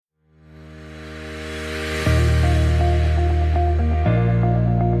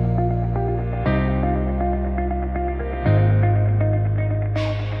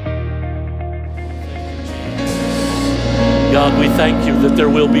thank you that there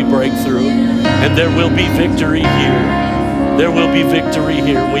will be breakthrough and there will be victory here. There will be victory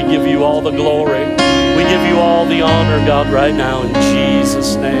here. We give you all the glory. We give you all the honor, God, right now in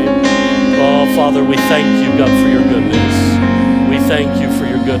Jesus' name. Oh, Father, we thank you, God, for your goodness. We thank you for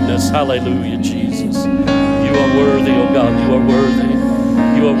your goodness. Hallelujah, Jesus. You are worthy, oh God. You are worthy.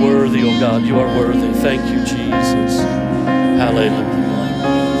 You are worthy, oh God. You are worthy. Thank you, Jesus. Hallelujah.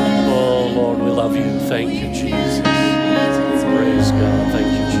 Oh, Lord, we love you. Thank you, Jesus. Praise God. Thank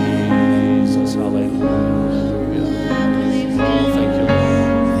you, Jesus. Hallelujah. Oh, thank you,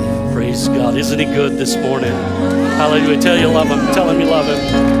 Lord. Praise God. Isn't he good this morning? Hallelujah. Tell you love him. Tell him you love him.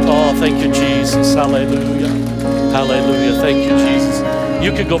 Oh, thank you, Jesus. Hallelujah. Hallelujah. Thank you, Jesus.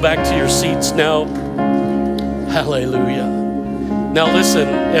 You could go back to your seats now. Hallelujah. Now listen,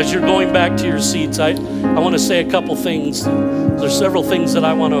 as you're going back to your seats, I want to say a couple things. There's several things that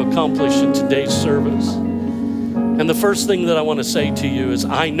I want to accomplish in today's service. And the first thing that I want to say to you is,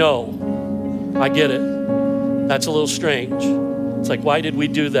 I know, I get it. That's a little strange. It's like, why did we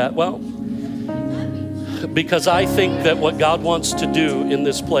do that? Well, because I think that what God wants to do in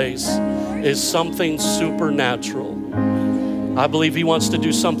this place is something supernatural. I believe he wants to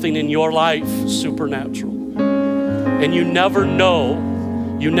do something in your life supernatural. And you never know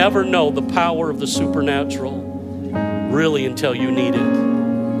the power of the supernatural really until you need it.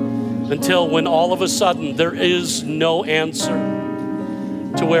 Until when all of a sudden there is no answer,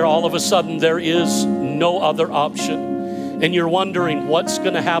 to where all of a sudden there is no other option, and you're wondering what's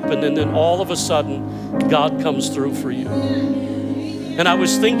going to happen, and then all of a sudden God comes through for you. And I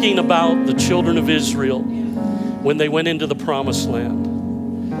was thinking about the children of Israel when they went into the promised land.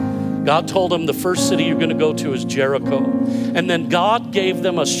 God told them the first city you're going to go to is Jericho. And then God gave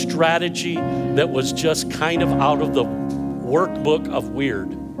them a strategy that was just kind of out of the workbook of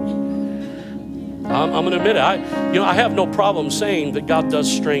weird. I'm going to admit it. I have no problem saying that God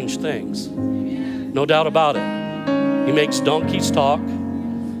does strange things. No doubt about it. He makes donkeys talk.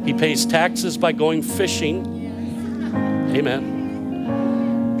 He pays taxes by going fishing.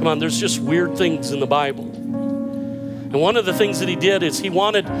 Amen. Come on, there's just weird things in the Bible. And one of the things that he did is he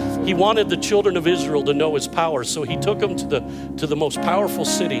wanted the children of Israel to know his power. So he took them to the most powerful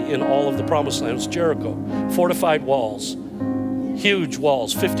city in all of the promised land. It's Jericho. Fortified walls. Huge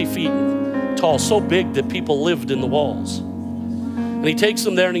walls, 50 feet tall, so big that people lived in the walls. And he takes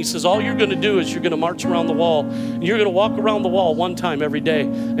them there and he says, all you're going to do is you're going to march around the wall. And you're going to walk around the wall one time every day.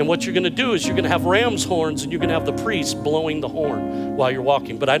 And what you're going to do is you're going to have ram's horns and you're going to have the priest blowing the horn while you're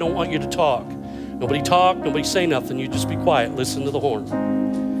walking. But I don't want you to talk. Nobody talk, nobody say nothing. You just be quiet, listen to the horn.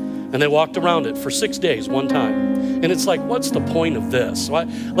 And they walked around it for 6 days, one time. And it's like, what's the point of this?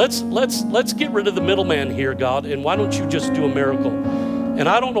 Let's get rid of the middleman here, God, and why don't you just do a miracle? And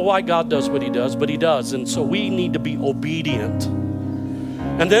I don't know why God does what he does, but he does. And so we need to be obedient.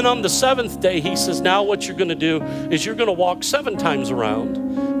 And then on the seventh day, he says, now what you're going to do is you're going to walk 7 times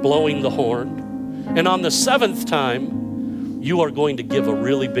around, blowing the horn. And on the 7th time, you are going to give a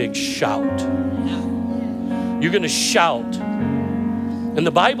really big shout. You're going to shout. And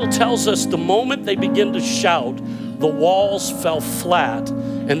the Bible tells us the moment they begin to shout, the walls fell flat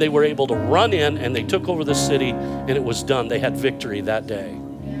and they were able to run in and they took over the city and it was done. They had victory that day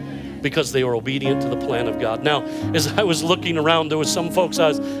because they were obedient to the plan of God. Now, as I was looking around, there was some folks I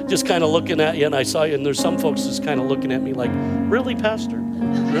was just kind of looking at you and I saw you, and there's some folks just kind of looking at me like, really, Pastor?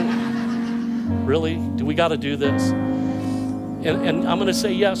 Really? Really? Do we got to do this? And I'm going to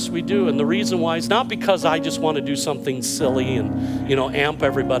say, yes, we do. And the reason why is not because I just want to do something silly and, amp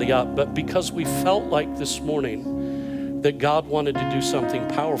everybody up, but because we felt like this morning that God wanted to do something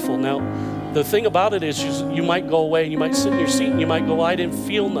powerful. Now, the thing about it is you might go away and you might sit in your seat and you might go, I didn't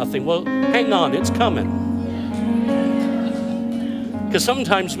feel nothing. Well, hang on, it's coming. Because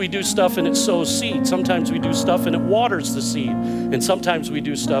sometimes we do stuff and it sows seed. Sometimes we do stuff and it waters the seed. And sometimes we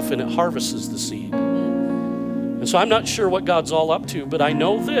do stuff and it harvests the seed. And so I'm not sure what God's all up to, but I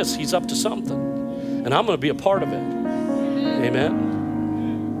know this, he's up to something. And I'm going to be a part of it.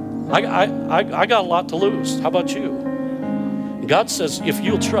 Amen. I got a lot to lose. How about you? And God says, if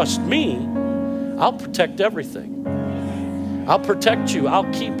you'll trust me, I'll protect everything. I'll protect you. I'll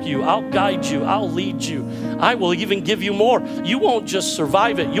keep you. I'll guide you. I'll lead you. I will even give you more. You won't just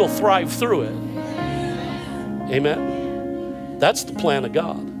survive it. You'll thrive through it. Amen. That's the plan of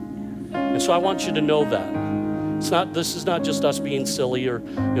God. And so I want you to know that. This is not just us being silly or,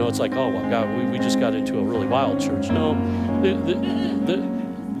 it's like, oh, well, God, we just got into a really wild church. No,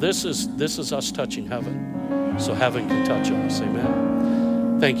 this is us touching heaven. So heaven can touch us.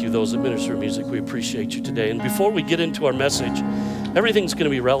 Amen. Thank you, those that minister music. We appreciate you today. And before we get into our message, everything's going to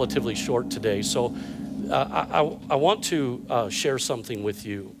be relatively short today. So I want to share something with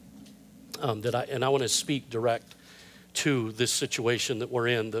you and I want to speak direct to this situation that we're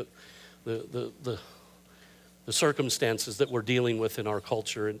in, the circumstances that we're dealing with in our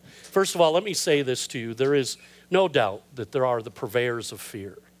culture. And first of all, let me say this to you. There is no doubt that there are the purveyors of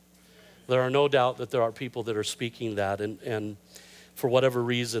fear. There are no doubt that there are people that are speaking that, and for whatever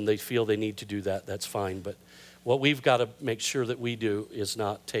reason they feel they need to do that, that's fine. But what we've got to make sure that we do is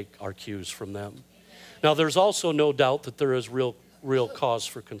not take our cues from them. Now, there's also no doubt that there is real cause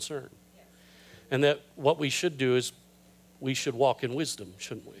for concern. And that what we should do is we should walk in wisdom,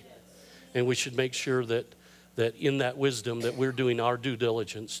 shouldn't we? And we should make sure that in that wisdom that we're doing our due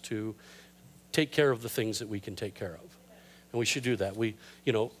diligence to take care of the things that we can take care of. And we should do that.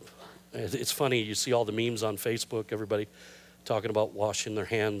 It's funny, you see all the memes on Facebook, everybody talking about washing their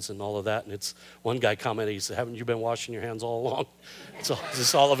hands and all of that. And it's one guy commented, he said, haven't you been washing your hands all along? So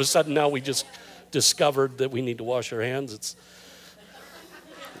just all of a sudden now we just discovered that we need to wash our hands.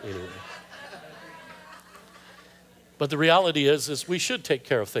 Anyway. But the reality is we should take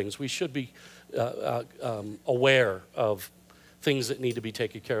care of things. We should be aware of things that need to be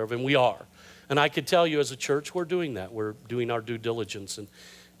taken care of, and we are. And I could tell you as a church, we're doing that. We're doing our due diligence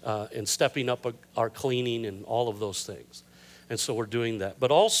and stepping up our cleaning and all of those things. And so we're doing that.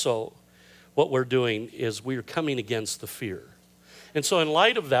 But also, what we're doing is we're coming against the fear. And so in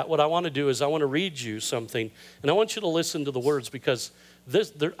light of that, what I want to do is I want to read you something, and I want you to listen to the words, because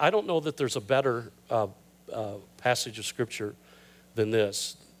I don't know that there's a better passage of Scripture than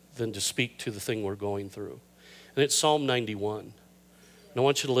to speak to the thing we're going through. And it's Psalm 91. And I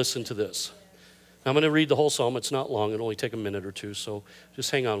want you to listen to this. I'm going to read the whole psalm. It's not long. It'll only take a minute or two, so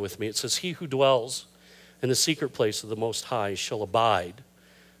just hang on with me. It says, he who dwells in the secret place of the Most High shall abide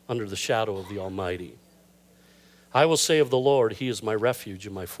under the shadow of the Almighty. I will say of the Lord, he is my refuge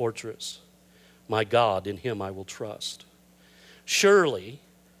and my fortress. My God, in him I will trust. Surely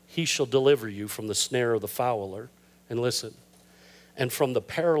he shall deliver you from the snare of the fowler, and listen, and from the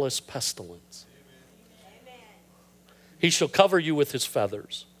perilous pestilence. Amen. He shall cover you with his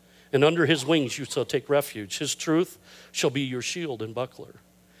feathers, and under his wings you shall take refuge. His truth shall be your shield and buckler.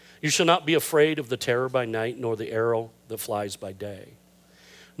 You shall not be afraid of the terror by night, nor the arrow that flies by day,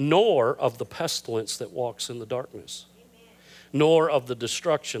 nor of the pestilence that walks in the darkness, nor of the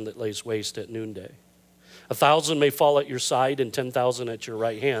destruction that lays waste at noonday. 1,000 may fall at your side and 10,000 at your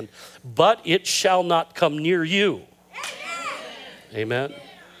right hand, but it shall not come near you. Amen.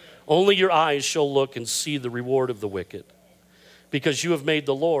 Only your eyes shall look and see the reward of the wicked, because you have made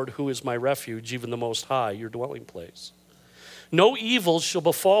the Lord, who is my refuge, even the Most High, your dwelling place. No evil shall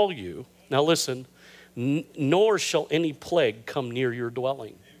befall you. Now listen, nor shall any plague come near your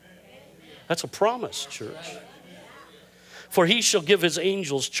dwelling. That's a promise, church. For he shall give his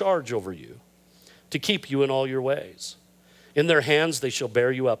angels charge over you, to keep you in all your ways. In their hands they shall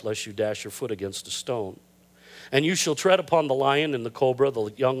bear you up, lest you dash your foot against a stone. And you shall tread upon the lion and the cobra,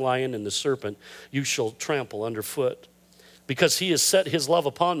 the young lion and the serpent, you shall trample underfoot. Because he has set his love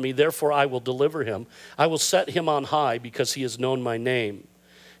upon me, therefore I will deliver him. I will set him on high, because he has known my name.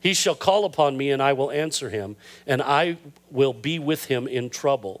 He shall call upon me, and I will answer him, and I will be with him in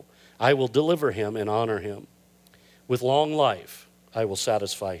trouble. I will deliver him and honor him. With long life I will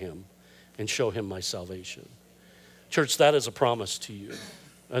satisfy him and show him my salvation. Church, that is a promise to you.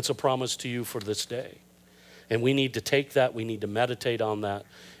 That's a promise to you for this day. And we need to take that, we need to meditate on that,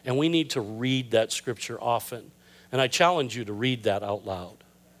 and we need to read that scripture often. And I challenge you to read that out loud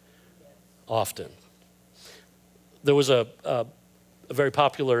often. There was a very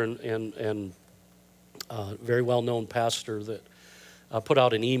popular and very well-known pastor that put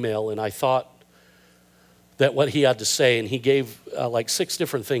out an email, and I thought that what he had to say, and he gave like 6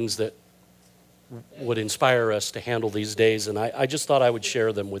 different things that would inspire us to handle these days, and I just thought I would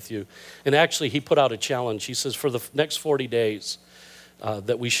share them with you. And actually, he put out a challenge. He says for the next 40 days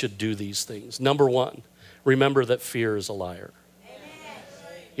that we should do these things. Number 1, remember that fear is a liar. Amen.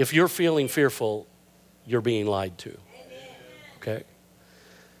 If you're feeling fearful, you're being lied to. Amen. Okay?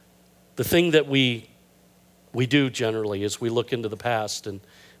 The thing that we do generally is we look into the past and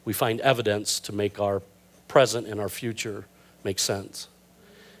we find evidence to make our present and our future make sense.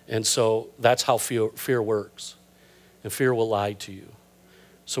 And so that's how fear works. And fear will lie to you.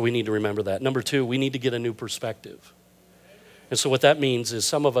 So we need to remember that. Number 2, we need to get a new perspective. And so what that means is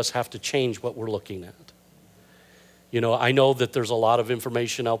some of us have to change what we're looking at. You know, I know that there's a lot of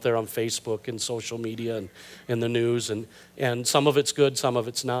information out there on Facebook and social media and in the news, and some of it's good, some of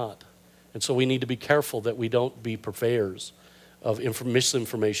it's not. And so we need to be careful that we don't be purveyors of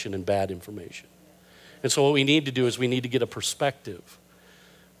misinformation and bad information. And so what we need to do is we need to get a perspective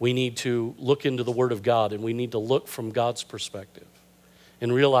we need to look into the Word of God, and we need to look from God's perspective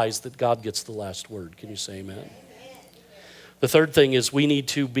and realize that God gets the last word. Can you say amen? The third thing is we need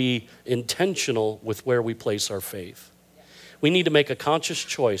to be intentional with where we place our faith. We need to make a conscious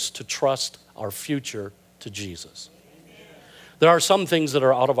choice to trust our future to Jesus. There are some things that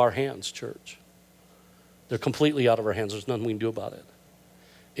are out of our hands, church. They're completely out of our hands. There's nothing we can do about it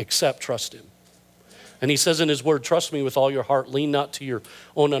except trust him. And he says in his word, trust me with all your heart, lean not to your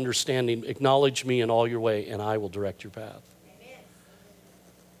own understanding, acknowledge me in all your way, and I will direct your path.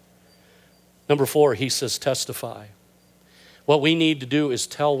 Number 4, he says testify. What we need to do is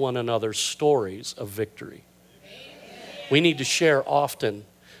tell one another stories of victory. We need to share often.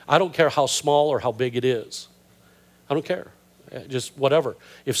 I don't care how small or how big it is. I don't care. Just whatever.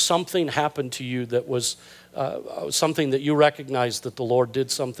 If something happened to you that was something that you recognize that the Lord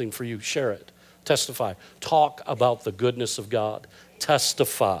did something for you, share it. Testify. Talk about the goodness of God.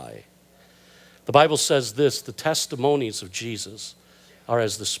 Testify. The Bible says this, the testimonies of Jesus are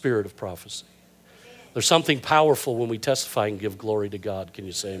as the spirit of prophecy. There's something powerful when we testify and give glory to God. Can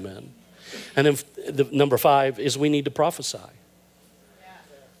you say amen? And then number 5 is we need to prophesy.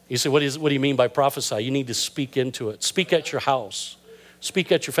 You say, what do you mean by prophesy? You need to speak into it. Speak at your house.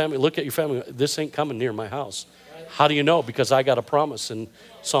 Speak at your family. Look at your family. This ain't coming near my house. How do you know? Because I got a promise in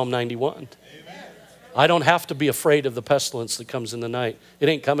Psalm 91. I don't have to be afraid of the pestilence that comes in the night. It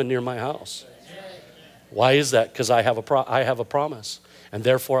ain't coming near my house. Why is that? Because I have a promise. And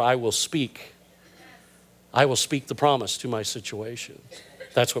therefore I will speak. I will speak the promise to my situation.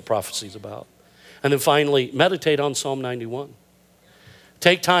 That's what prophecy is about. And then finally, meditate on Psalm 91.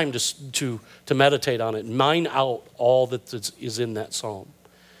 Take time to meditate on it. Mine out all that is in that psalm.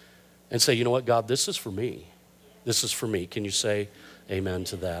 And say, you know what, God, this is for me. This is for me. Can you say amen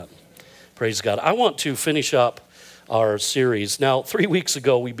to that? Praise God. I want to finish up our series. Now, 3 weeks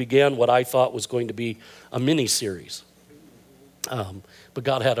ago, we began what I thought was going to be a mini-series. But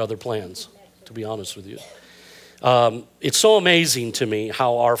God had other plans, to be honest with you. It's so amazing to me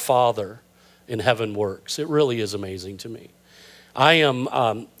how our Father in heaven works. It really is amazing to me.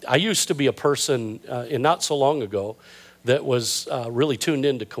 I used to be a person, and not so long ago, that was really tuned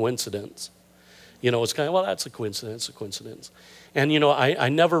into coincidence. You know, it's kind of, well, that's a coincidence. And, you know, I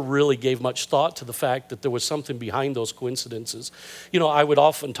never really gave much thought to the fact that there was something behind those coincidences. You know, I would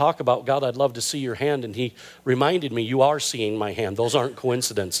often talk about, God, I'd love to see your hand. And he reminded me, you are seeing my hand. Those aren't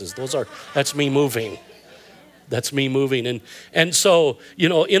coincidences. That's me moving. That's me moving. And so, you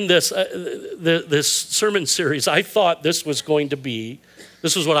know, in this this sermon series, I thought this was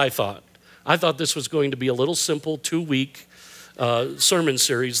what I thought. I thought this was going to be a little simple 2-week sermon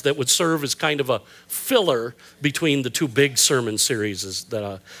series that would serve as kind of a filler between the 2 big sermon series.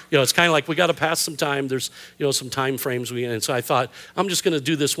 That you know, it's kind of like we got to pass some time. There's, you know, some time frames and so I thought I'm just going to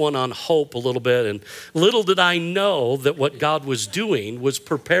do this one on hope a little bit. And little did I know that what God was doing was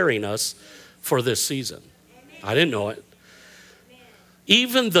preparing us for this season. I didn't know it.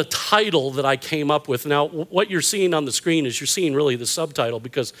 Even the title that I came up with, now what you're seeing on the screen is you're seeing really the subtitle,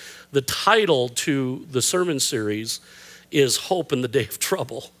 because the title to the sermon series is Hope in the Day of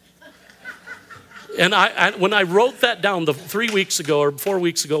Trouble. And when I wrote that down 3 weeks ago or 4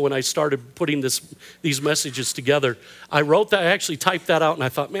 weeks ago when I started putting these messages together, I actually typed that out, and I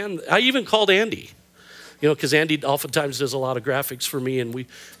thought, man, I even called Andy. You know, because Andy oftentimes does a lot of graphics for me,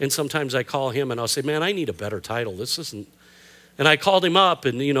 and sometimes I call him and I'll say, man, I need a better title. This isn't. And I called him up,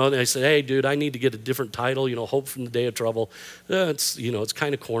 and you know, and I said, hey, dude, I need to get a different title. You know, Hope from the Day of Trouble. It's, you know, it's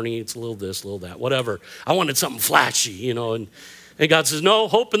kind of corny. It's a little this, a little that, whatever. I wanted something flashy, you know. And God says, no,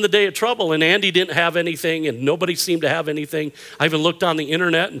 Hope in the Day of Trouble. And Andy didn't have anything, and nobody seemed to have anything. I even looked on the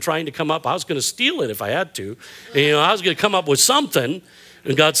internet and trying to come up. I was going to steal it if I had to. And, you know, I was going to come up with something.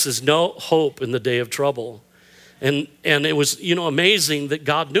 And God says, no, Hope in the Day of Trouble. And it was, you know, amazing that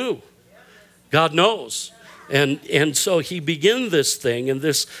God knew. God knows. And so he began this thing, and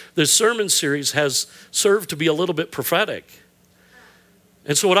this sermon series has served to be a little bit prophetic.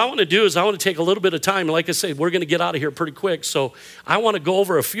 And so what I want to do is I want to take a little bit of time. Like I said, we're going to get out of here pretty quick. So I want to go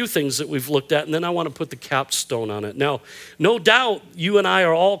over a few things that we've looked at, and then I want to put the capstone on it. Now, no doubt you and I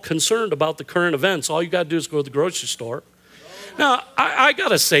are all concerned about the current events. All you got to do is go to the grocery store. Now, I got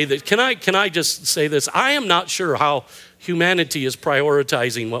to say that, can I just say this? I am not sure how humanity is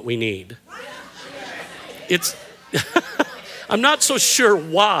prioritizing what we need. I'm not so sure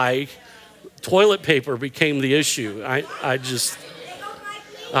why toilet paper became the issue. I just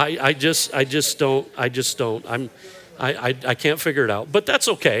don't. I can't figure it out. But that's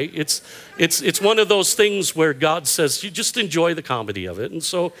okay. It's one of those things where God says, you just enjoy the comedy of it. And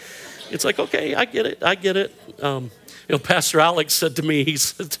so it's like, okay, I get it. Pastor Alex said to me, he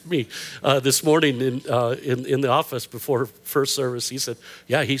said to me this morning in the office before first service, he said,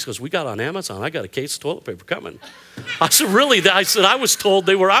 yeah, he goes, we got on Amazon. I got a case of toilet paper coming. I said, really? I said, I was told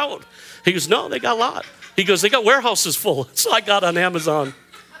they were out. He goes, no, they got a lot. He goes, they got warehouses full. So I got on Amazon.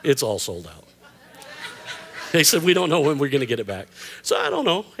 It's all sold out. They said, we don't know when we're going to get it back. So I don't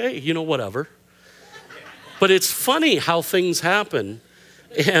know. Hey, whatever. But it's funny how things happen.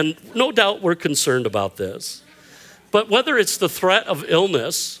 And no doubt we're concerned about this. But whether it's the threat of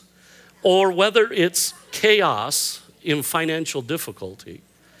illness or whether it's chaos in financial difficulty,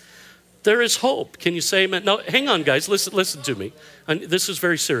 there is hope. Can you say amen? Now, hang on, guys. Listen to me. And this is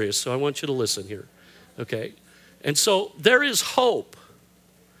very serious, so I want you to listen here. Okay? And so there is hope.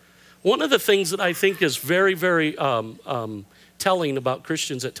 One of the things that I think is very, very telling about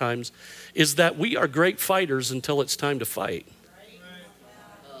Christians at times is that we are great fighters until it's time to fight.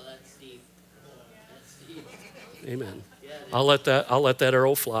 Amen. I'll let that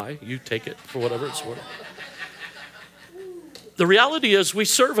arrow fly. You take it for whatever it's worth. The reality is we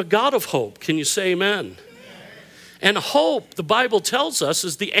serve a God of hope. Can you say amen? And hope, the Bible tells us,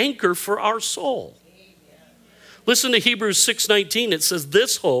 is the anchor for our soul. Listen to Hebrews 6:19. It says,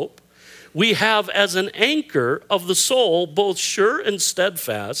 this hope we have as an anchor of the soul, both sure and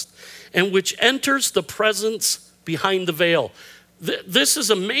steadfast, and which enters the presence behind the veil. This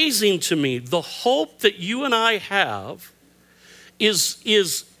is amazing to me. The hope that you and I have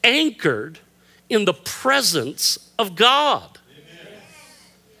is anchored in the presence of God. Amen.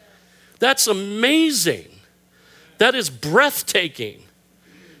 That's amazing. That is breathtaking.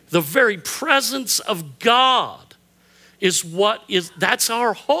 The very presence of God that's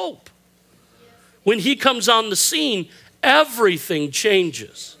our hope. When he comes on the scene, everything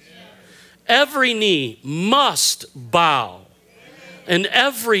changes. Every knee must bow. And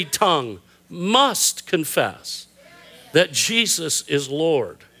every tongue must confess that Jesus is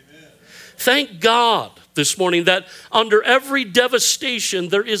Lord. Amen. Thank God this morning that under every devastation,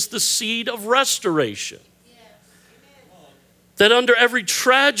 there is the seed of restoration. Yes. That under every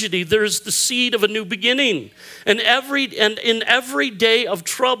tragedy, there is the seed of a new beginning. And in every day of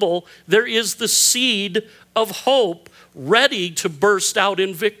trouble, there is the seed of hope ready to burst out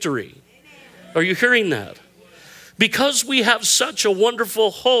in victory. Amen. Are you hearing that? Because we have such a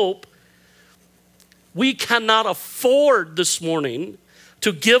wonderful hope, we cannot afford this morning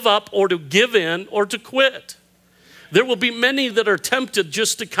to give up or to give in or to quit. There will be many that are tempted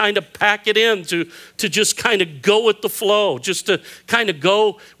just to kind of pack it in, to just kind of go with the flow, just to kind of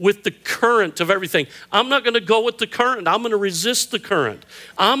go with the current of everything. I'm not going to go with the current. I'm going to resist the current.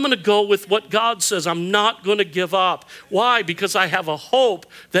 I'm going to go with what God says. I'm not going to give up. Why? Because I have a hope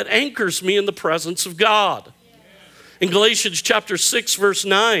that anchors me in the presence of God. In Galatians chapter 6, verse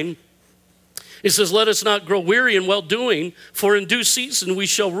 9, it says, let us not grow weary in well-doing, for in due season we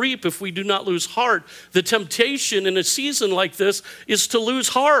shall reap if we do not lose heart. The temptation in a season like this is to lose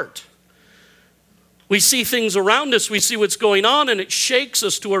heart. We see things around us, we see what's going on, and it shakes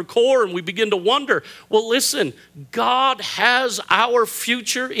us to our core, and we begin to wonder, well, listen, God has our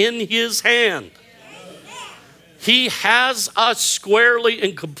future in his hand. He has us squarely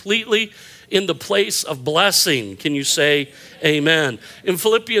and completely in the place of blessing. Can you say amen? In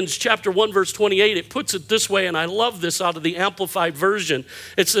Philippians chapter 1, verse 28, it puts it this way, and I love this out of the Amplified Version.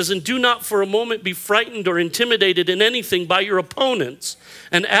 It says, and do not for a moment be frightened or intimidated in anything by your opponents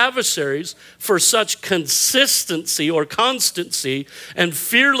and adversaries, for such consistency or constancy and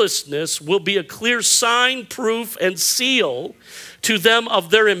fearlessness will be a clear sign, proof, and seal to them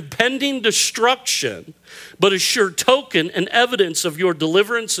of their impending destruction, but a sure token and evidence of your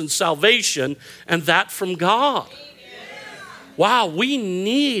deliverance and salvation, and that from God. Amen. Wow, we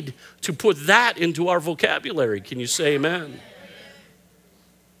need to put that into our vocabulary. Can you say amen?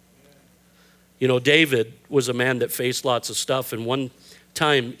 David was a man that faced lots of stuff, and one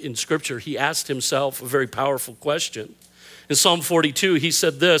time in Scripture, he asked himself a very powerful question. In Psalm 42, he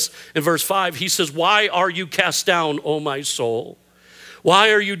said this, in verse 5, he says, why are you cast down, O my soul?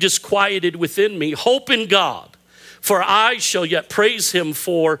 Why are you disquieted within me? Hope in God, for I shall yet praise him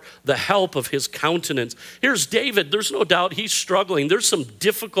for the help of his countenance. Here's David. There's no doubt he's struggling. There's some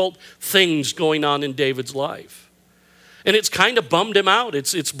difficult things going on in David's life. And it's kind of bummed him out.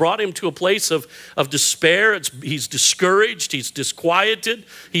 It's brought him to a place of despair. He's discouraged. He's disquieted.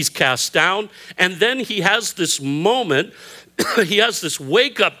 He's cast down. And then he has this moment. He has this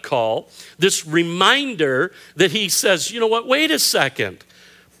wake-up call, this reminder that he says, you know what, wait a second.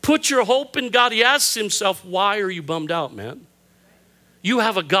 Put your hope in God. He asks himself, why are you bummed out, man? You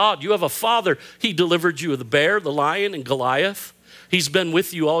have a God. You have a Father. He delivered you of the bear, the lion, and Goliath. He's been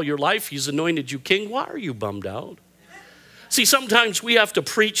with you all your life. He's anointed you king. Why are you bummed out? See, sometimes we have to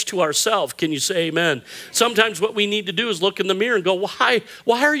preach to ourselves. Can you say amen? Sometimes what we need to do is look in the mirror and go, why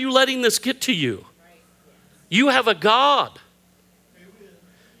are you letting this get to you? You have a God.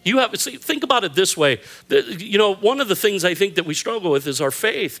 See, think about it this way. One of the things I think that we struggle with is our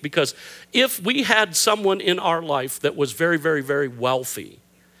faith, because if we had someone in our life that was very, very, very wealthy,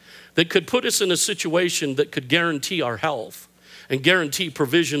 that could put us in a situation that could guarantee our health and guarantee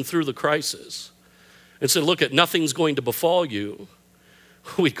provision through the crisis, and said, look, nothing's going to befall you,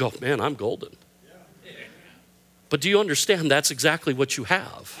 we go, man, I'm golden. But do you understand that's exactly what you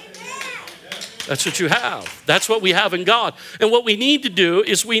have? That's what you have. That's what we have in God. And what we need to do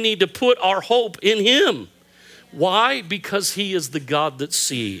is we need to put our hope in him. Why? Because he is the God that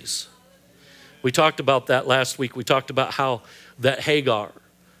sees. We talked about that last week. We talked about how that Hagar,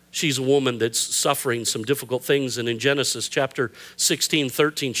 she's a woman that's suffering some difficult things. And in Genesis chapter 16,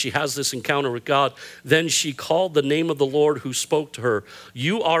 13, she has this encounter with God. Then she called the name of the Lord who spoke to her.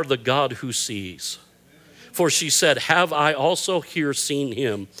 You are the God who sees. For she said, have I also here seen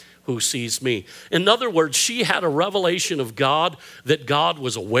him who sees me? In other words, she had a revelation of God, that God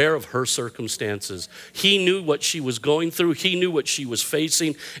was aware of her circumstances. He knew what she was going through. He knew what she was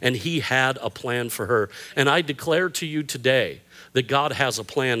facing, and he had a plan for her. And I declare to you today that God has a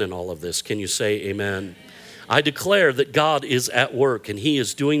plan in all of this. Can you say amen? I declare that God is at work, and he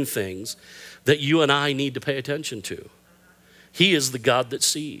is doing things that you and I need to pay attention to. He is the God that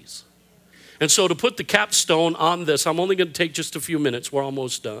sees. And so to put the capstone on this, I'm only going to take just a few minutes. We're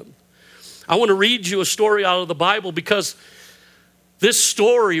almost done. I want to read you a story out of the Bible, because this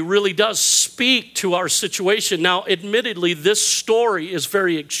story really does speak to our situation. Now, admittedly, this story is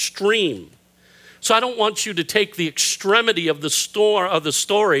very extreme. So I don't want you to take the extremity of the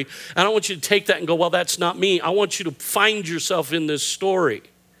story. I don't want you to take that and go, well, that's not me. I want you to find yourself in this story.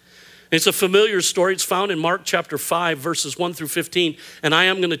 It's a familiar story. It's found in Mark chapter 5, verses 1 through 15. And I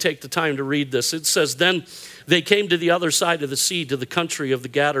am going to take the time to read this. It says, then they came to the other side of the sea, to the country of the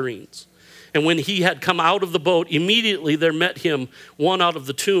Gadarenes. And when he had come out of the boat, immediately there met him one out of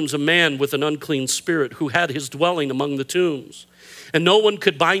the tombs, a man with an unclean spirit, who had his dwelling among the tombs. And no one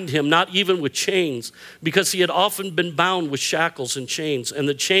could bind him, not even with chains, because he had often been bound with shackles and chains. And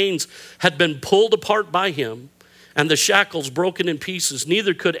the chains had been pulled apart by him, and the shackles broken in pieces.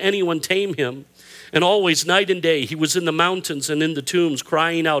 Neither could anyone tame him. And always, night and day, he was in the mountains and in the tombs,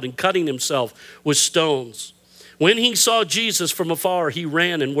 crying out and cutting himself with stones. When he saw Jesus from afar, he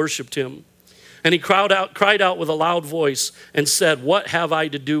ran and worshiped him. And he cried out with a loud voice and said, what have I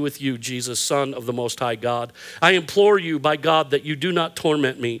to do with you, Jesus, Son of the Most High God? I implore you by God that you do not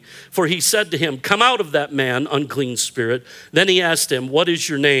torment me. For he said to him, come out of that man, unclean spirit. Then he asked him, what is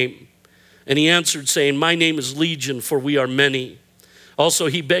your name? And he answered, saying, my name is Legion, for we are many. Also,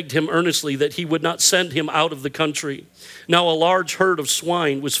 he begged him earnestly that he would not send him out of the country. Now, a large herd of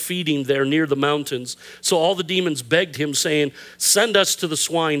swine was feeding there near the mountains. So all the demons begged him, saying, send us to the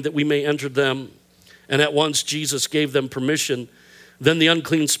swine that we may enter them. And at once Jesus gave them permission. Then the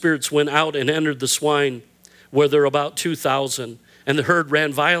unclean spirits went out and entered the swine, where there were about 2,000. And the herd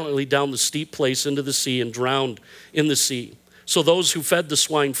ran violently down the steep place into the sea and drowned in the sea. So those who fed the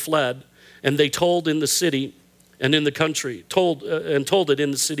swine fled, and they told in the city and in the country, told it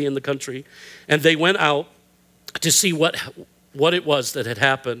in the city and the country. And they went out to see what it was that had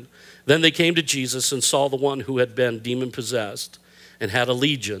happened. Then they came to Jesus and saw the one who had been demon-possessed and had a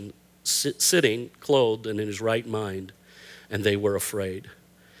legion sitting, clothed and in his right mind, and they were afraid.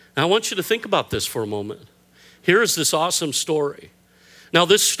 Now I want you to think about this for a moment. Here is this awesome story. Now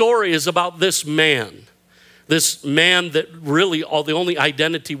this story is about this man that really the only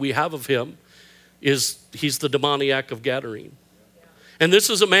identity we have of him is he's the demoniac of Gadarene. And this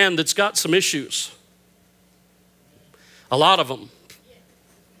is a man that's got some issues. A lot of them.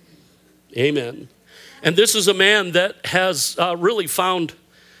 Amen. And this is a man that has really found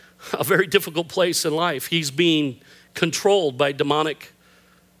a very difficult place in life. He's being controlled by demonic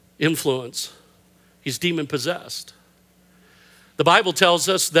influence. He's demon possessed. The Bible tells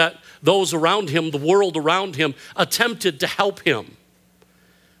us that those around him, the world around him, attempted to help him.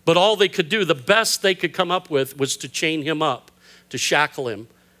 But all they could do, the best they could come up with, was to chain him up, to shackle him.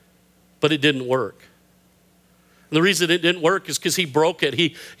 But it didn't work. And the reason it didn't work is because he broke it.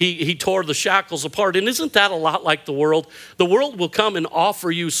 He tore the shackles apart. And isn't that a lot like the world? The world will come and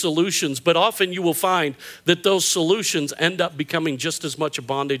offer you solutions, but often you will find that those solutions end up becoming just as much a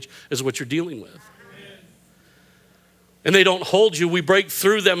bondage as what you're dealing with. And they don't hold you. We break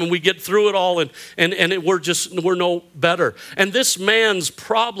through them and we get through it all, and we're no better. And this man's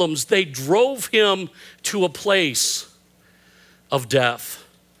problems, they drove him to a place of death.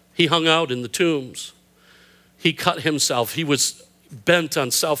 He hung out in the tombs. he cut himself. He was bent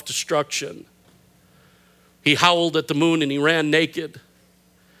on self-destruction. He howled at the moon and he ran naked.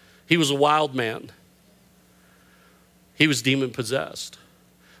 He was a wild man. He was demon-possessed.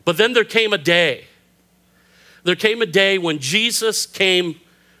 But then there came a day. There came a day when Jesus came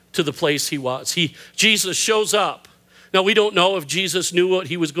to the place he was. Jesus shows up. Now, we don't know if Jesus knew what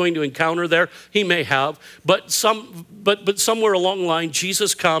he was going to encounter there. He may have. But somewhere along the line,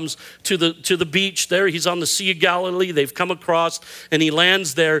 Jesus comes to the beach there. He's on the Sea of Galilee. They've come across, and he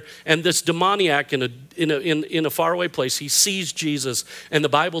lands there. And this demoniac in a faraway place, he sees Jesus. And the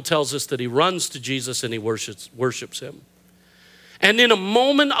Bible tells us that he runs to Jesus and he worships him. And in a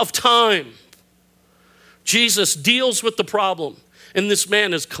moment of time, Jesus deals with the problem. And this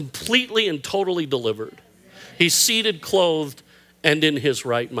man is completely and totally delivered. He's seated, clothed, and in his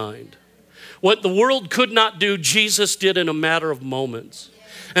right mind. What the world could not do, Jesus did in a matter of moments.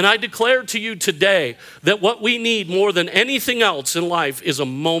 And I declare to you today that what we need more than anything else in life is a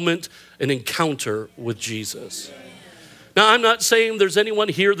moment, an encounter with Jesus. Now, I'm not saying there's anyone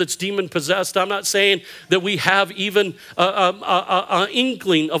here that's demon-possessed. I'm not saying that we have even an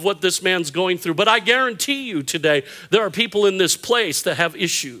inkling of what this man's going through. But I guarantee you today, there are people in this place that have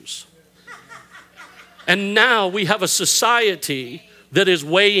issues. And now we have a society that is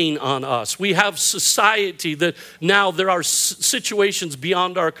weighing on us. We have society that now there are situations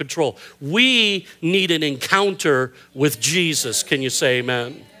beyond our control. We need an encounter with Jesus. Can you say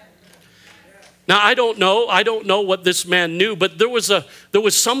amen? Now, I don't know what this man knew, but there was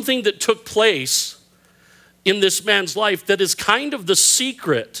something that took place in this man's life that is kind of the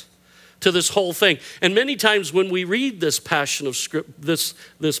secret to this whole thing. And many times when we read this passion of script, this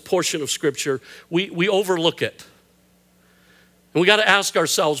portion of Scripture, we overlook it. And we got to ask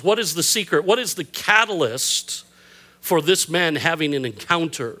ourselves, what is the secret? What is the catalyst for this man having an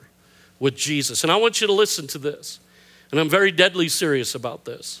encounter with Jesus? And I want you to listen to this. And I'm very deadly serious about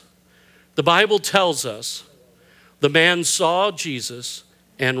this. The Bible tells us the man saw Jesus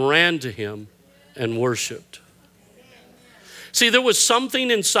and ran to him and worshiped. See, there was something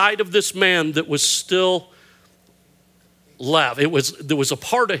inside of this man that was still left. There was a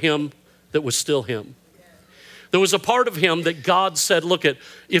part of him that was still him. There was a part of him that God said, look,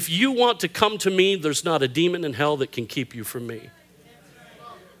 if you want to come to me, there's not a demon in hell that can keep you from me.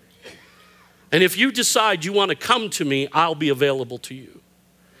 And if you decide you want to come to me, I'll be available to you.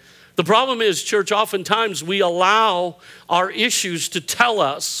 The problem is, church, oftentimes we allow our issues to tell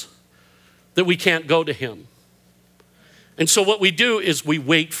us that we can't go to him. And so what we do is we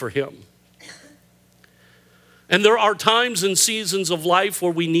wait for him. And there are times and seasons of life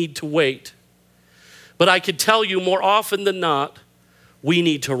where we need to wait. But I could tell you more often than not, we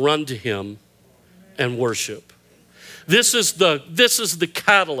need to run to him and worship. This is the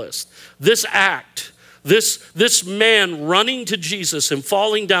catalyst. This act, this man running to Jesus and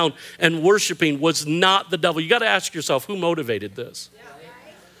falling down and worshiping was not the devil. You got to ask yourself, who motivated this?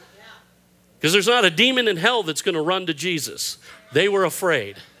 Because there's not a demon in hell that's going to run to Jesus. They were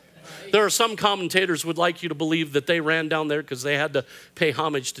afraid. There are some commentators would like you to believe that they ran down there because they had to pay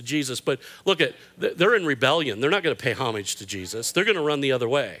homage to Jesus. But look, they're in rebellion. They're not going to pay homage to Jesus. They're going to run the other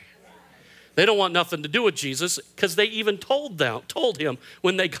way. They don't want nothing to do with Jesus because they even told him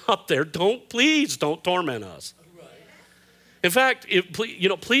when they got there, please don't torment us. In fact,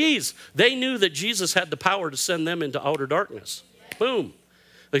 please, they knew that Jesus had the power to send them into outer darkness. Boom.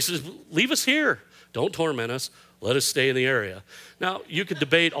 They said, leave us here. Don't torment us. Let us stay in the area. Now, you could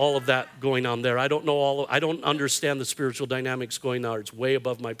debate all of that going on there. I don't understand the spiritual dynamics going on. It's way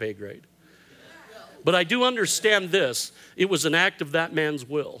above my pay grade. But I do understand this. It was an act of that man's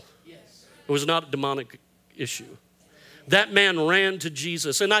will. It was not a demonic issue. That man ran to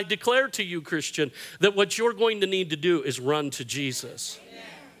Jesus. And I declare to you, Christian, that what you're going to need to do is run to Jesus.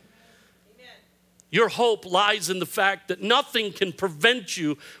 Your hope lies in the fact that nothing can prevent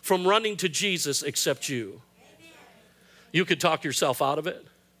you from running to Jesus except you. You could talk yourself out of it.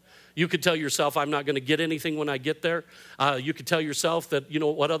 You could tell yourself, I'm not going to get anything when I get there. You could tell yourself that,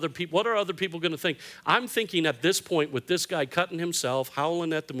 what are other people going to think? I'm thinking at this point with this guy cutting himself,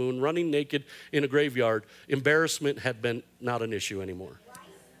 howling at the moon, running naked in a graveyard, embarrassment had been not an issue anymore.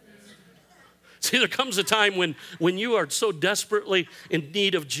 See, there comes a time when you are so desperately in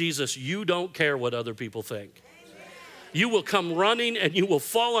need of Jesus, you don't care what other people think. You will come running and you will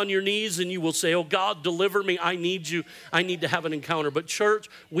fall on your knees and you will say, oh God, deliver me. I need you. I need to have an encounter. But church,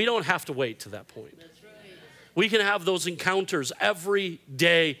 we don't have to wait to that point. We can have those encounters every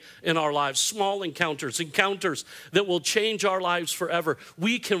day in our lives, small encounters that will change our lives forever.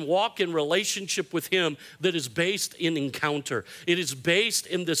 We can walk in relationship with him that is based in encounter. It is based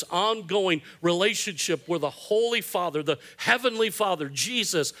in this ongoing relationship where the Holy Father, the Heavenly Father,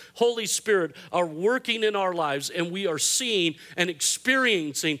 Jesus, Holy Spirit are working in our lives, and we are seeing and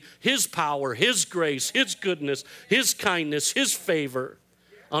experiencing his power, his grace, his goodness, his kindness, his favor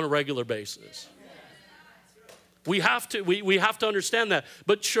on a regular basis. We have to understand that.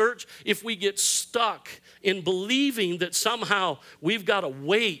 But church, if we get stuck in believing that somehow we've got to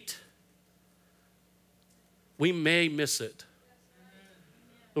wait, we may miss it.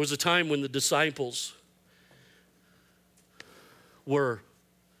 There was a time when the disciples were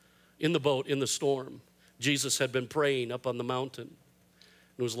in the boat in the storm. Jesus had been praying up on the mountain.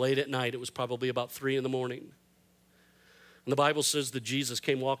 It was late at night. It was probably about 3 a.m. And the Bible says that Jesus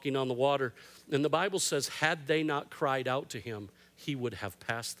came walking on the water. And the Bible says, had they not cried out to him, he would have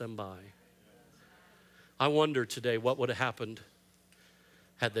passed them by. I wonder today what would have happened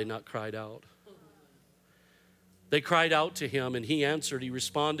had they not cried out. They cried out to him, and he answered. He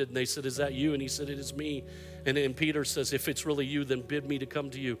responded, and they said, is that you? And he said, it is me. And Peter says, if it's really you, then bid me to come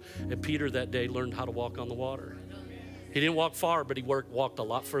to you. And Peter that day learned how to walk on the water. He didn't walk far, but he walked a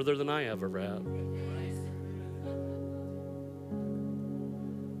lot further than I ever had.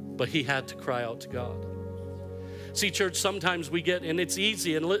 But he had to cry out to God. See, church, sometimes we get, and it's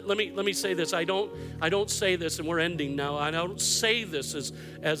easy, and let me say this. I don't say this, and we're ending now. I don't say this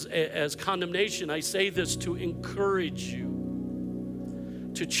as condemnation. I say this to encourage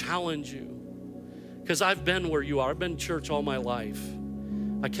you, to challenge you. Because I've been where you are. I've been in church all my life.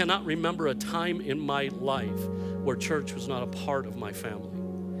 I cannot remember a time in my life where church was not a part of my family.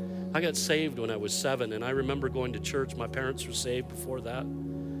 I got saved when I was 7, and I remember going to church. My parents were saved before that.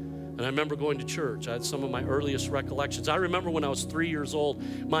 And I remember going to church. I had some of my earliest recollections. I remember when I was 3 years old,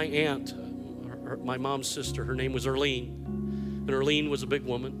 my aunt, my mom's sister, her name was Erlene. And Erlene was a big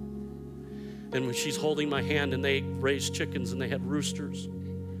woman. And when she's holding my hand, and they raised chickens, and they had roosters.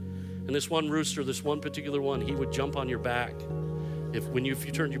 And this one rooster, this one particular one, he would jump on your back. If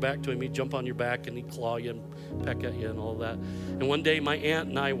you turned your back to him, he'd jump on your back and he'd claw you and peck at you and all that. And one day my aunt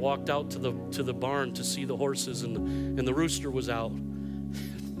and I walked out to the barn to see the horses, and the rooster was out.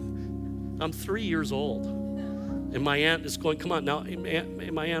 I'm 3 years old. And my aunt is going, come on. Now,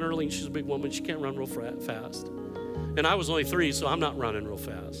 my Aunt Erlene, she's a big woman. She can't run real fast. And I was only 3, so I'm not running real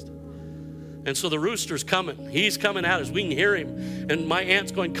fast. And so the rooster's coming. He's coming at us. We can hear him. And my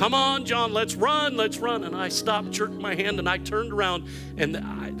aunt's going, come on, John, let's run. And I stopped, jerked my hand, and I turned around. And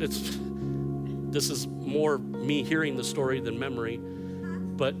this is more me hearing the story than memory.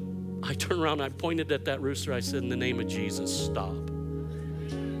 But I turned around, and I pointed at that rooster. I said, in the name of Jesus, stop.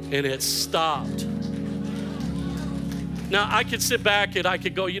 And it stopped. Now, I could sit back and I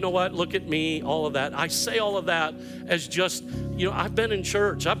could go, you know what, look at me, all of that. I say all of that as just, I've been in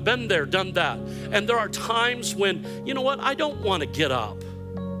church. I've been there, done that. And there are times when, you know what, I don't want to get up.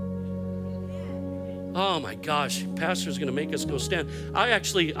 Oh my gosh, pastor's going to make us go stand. I've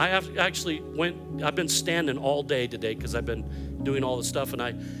been standing all day today because I've been doing all the stuff, and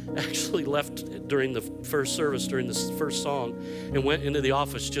I actually left during the first service, during the first song, and went into the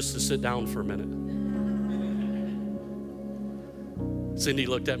office just to sit down for a minute. Cindy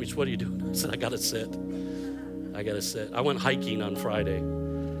looked at me, she said, what are you doing? I said, I got to sit. I went hiking on Friday.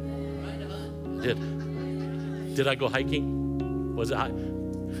 Did I go hiking? Was it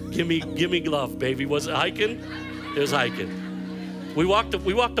Give me glove, baby. Was it hiking? It was hiking. We walked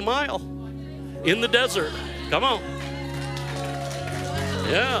a mile in the desert. Come on.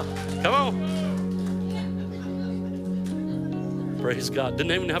 Yeah, come on. Praise God.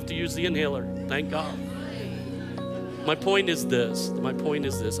 Didn't even have to use the inhaler. Thank God. My point is this.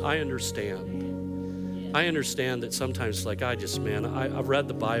 I understand that sometimes, I've read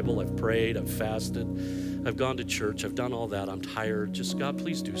the Bible, I've prayed, I've fasted, I've gone to church, I've done all that. I'm tired. Just, God,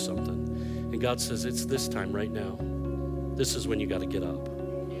 please do something. And God says, it's this time right now. This is when you got to get up.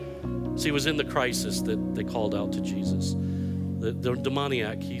 See, it was in the crisis that they called out to Jesus. The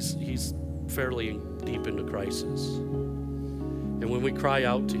demoniac, he's fairly deep into crisis. And when we cry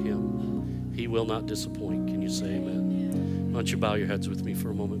out to him, he will not disappoint. Can you say amen? Why don't you bow your heads with me for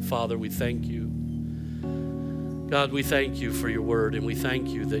a moment? Father, we thank you. God, we thank you for your word, and we thank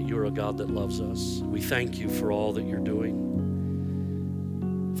you that you're a God that loves us. We thank you for all that you're doing.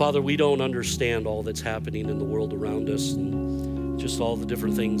 Father, we don't understand all that's happening in the world around us and just all the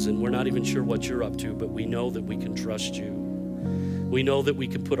different things, and we're not even sure what you're up to, but we know that we can trust you. We know that we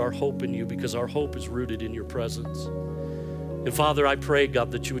can put our hope in you because our hope is rooted in your presence. And Father, I pray,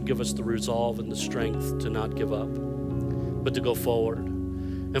 God, that you would give us the resolve and the strength to not give up, but to go forward.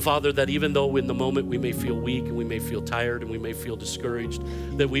 And Father, that even though in the moment we may feel weak and we may feel tired and we may feel discouraged,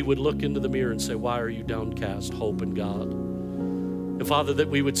 that we would look into the mirror and say, why are you downcast? Hope in God. And Father, that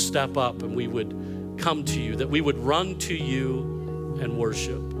we would step up and we would come to you, that we would run to you and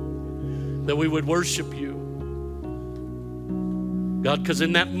worship, that we would worship you. God, because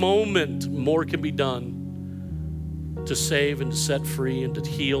in that moment, more can be done to save and to set free and to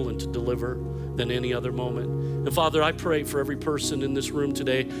heal and to deliver than any other moment. And Father, I pray for every person in this room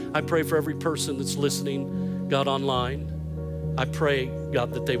today. I pray for every person that's listening, God, online. I pray,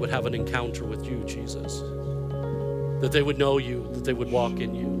 God, that they would have an encounter with you, Jesus, that they would know you, that they would walk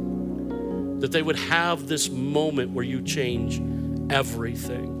in you, that they would have this moment where you change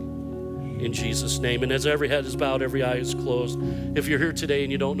everything. In Jesus' name. And as every head is bowed, every eye is closed, if you're here today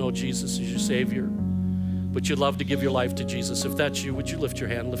and you don't know Jesus as your Savior, but you'd love to give your life to Jesus, if that's you, would you lift your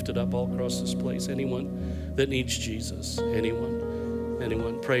hand, lift it up all across this place? Anyone that needs Jesus?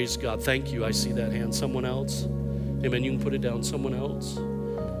 Anyone? Praise God. Thank you. I see that hand. Someone else? Amen. You can put it down. Someone else?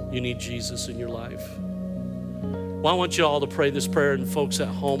 You need Jesus in your life. Well, I want you all to pray this prayer, and folks at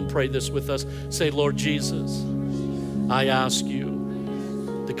home, pray this with us. Say, Lord Jesus, I ask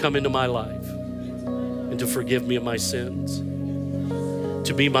you to come into my life and to forgive me of my sins,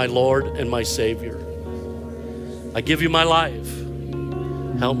 to be my Lord and my Savior. I give you my life.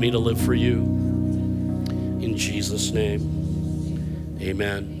 Help me to live for you. In Jesus' name,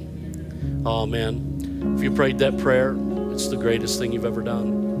 amen. Oh, man. If you prayed that prayer, it's the greatest thing you've ever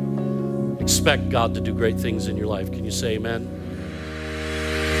done. Expect God to do great things in your life. Can you say amen?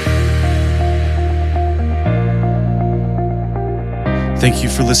 Thank you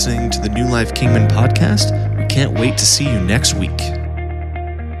for listening to the New Life Kingman podcast. We can't wait to see you next week.